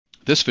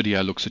This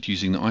video looks at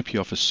using the IP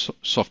Office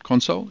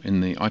SoftConsole in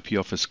the IP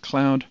Office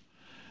Cloud,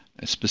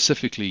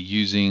 specifically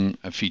using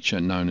a feature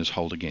known as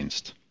Hold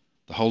Against.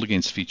 The Hold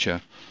Against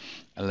feature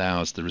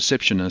allows the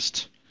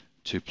receptionist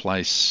to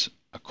place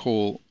a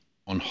call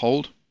on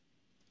hold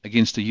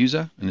against a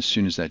user, and as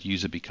soon as that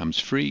user becomes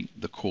free,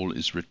 the call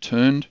is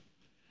returned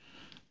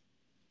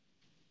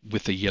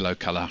with a yellow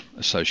color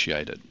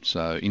associated.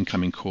 So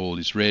incoming call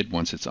is red,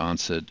 once it's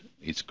answered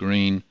it's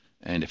green,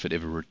 and if it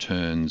ever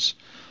returns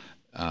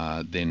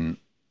then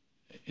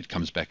it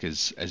comes back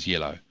as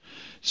yellow.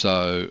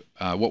 So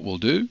what we'll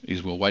do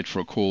is we'll wait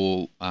for a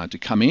call to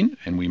come in,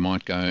 and we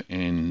might go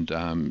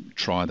and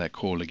try that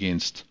call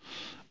against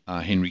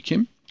Henry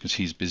Kim, because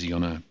he's busy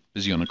on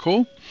a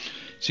call.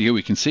 So here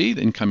we can see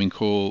the incoming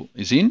call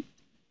is in.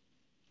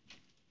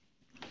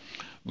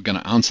 We're going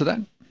to answer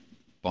that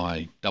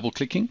by double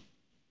clicking,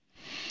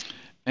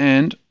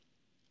 and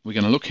we're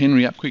going to look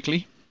Henry up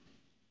quickly.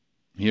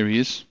 Here he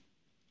is.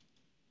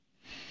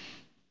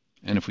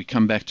 And if we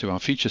come back to our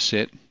feature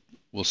set,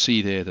 we'll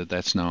see there that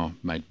that's now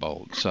made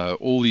bold. So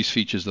all these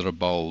features that are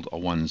bold are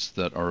ones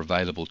that are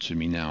available to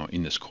me now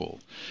in this call.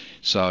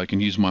 So I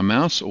can use my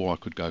mouse, or I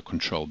could go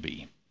Control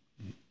B.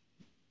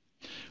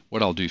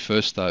 What I'll do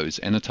first though is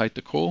annotate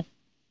the call,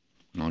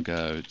 and I'll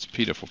go, it's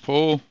Peter for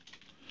Paul,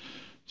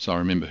 so I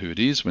remember who it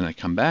is when they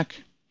come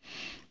back,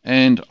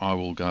 and I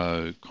will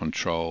go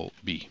Control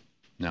B.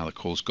 Now the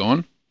call's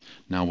gone.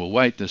 Now we'll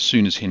wait. As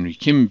soon as Henry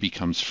Kim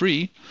becomes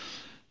free,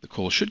 the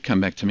call should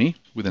come back to me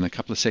within a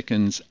couple of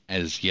seconds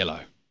as yellow.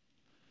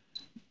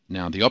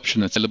 Now the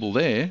option that's available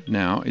there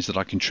now is that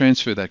I can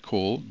transfer that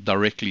call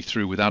directly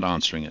through without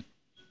answering it.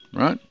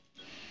 Right?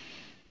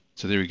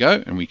 So there we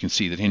go, and we can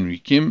see that Henry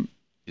Kim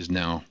is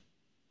now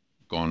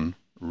gone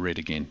red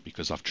again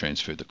because I've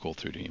transferred the call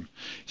through to him.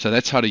 So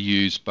that's how to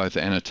use both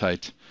the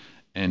annotate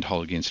and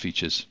hold against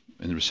features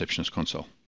in the receptionist console.